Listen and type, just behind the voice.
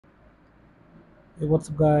Hey, what's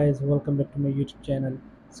up guys, welcome back to my YouTube channel.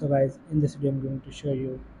 So guys, in this video I'm going to show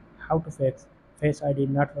you how to fix Face ID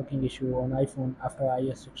not working issue on iPhone after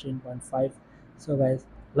iOS 16.5. So guys,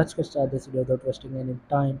 let's get started this video without wasting any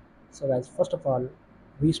time. So guys, first of all,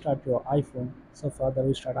 restart your iPhone. So for the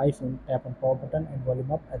restart iPhone, tap on power button and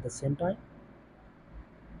volume up at the same time.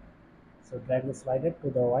 So drag the slider to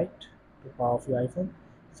the right to power off your iPhone.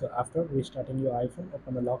 So after restarting your iPhone,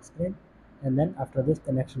 open the lock screen, and then after this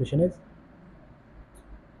the next solution is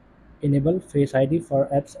enable Face ID for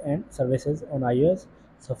apps and services on iOS.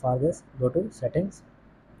 So for this, go to settings,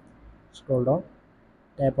 scroll down,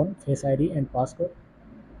 tap on Face ID and passcode,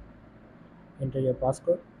 enter your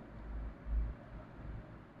passcode.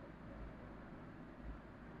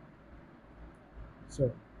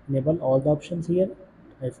 So enable all the options here,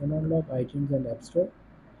 iPhone unlock, iTunes and App Store.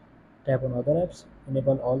 Tap on other apps,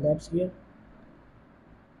 enable all the apps here.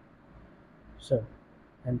 So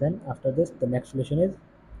and then after this the next solution is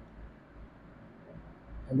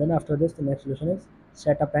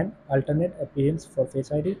set up an alternate appearance for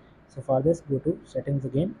Face ID. So for this, go to settings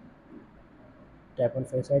again, tap on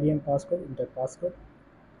Face ID and passcode, enter passcode.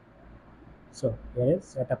 So here is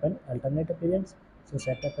set up an alternate appearance. So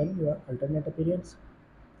set up an your alternate appearance,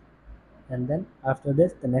 and then after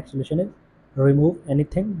this the next solution is remove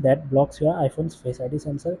anything that blocks your iPhone's Face ID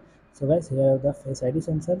sensor. So guys, here are the Face ID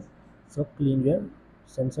sensors. So clean your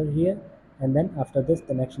sensor here, and then after this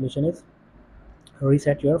the next solution is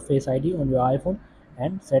reset your Face ID on your iPhone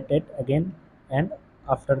and set it again. And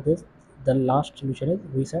after this the last solution is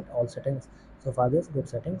reset all settings. So for this, go to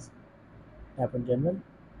settings, tap on general,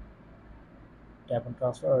 tap on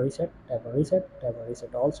transfer or reset, tap on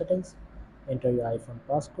reset all settings, enter your iPhone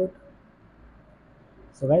passcode.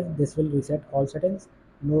 So guys, this will reset all settings.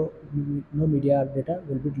 No media or data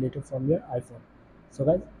will be deleted from your iPhone. So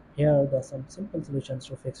guys, here are the some simple solutions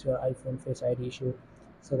to fix your iPhone Face ID issue.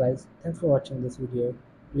 So guys, thanks for watching this video.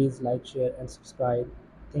 Please like, share and subscribe.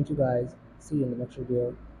 Thank you guys. See you in the next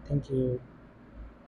video. Thank you.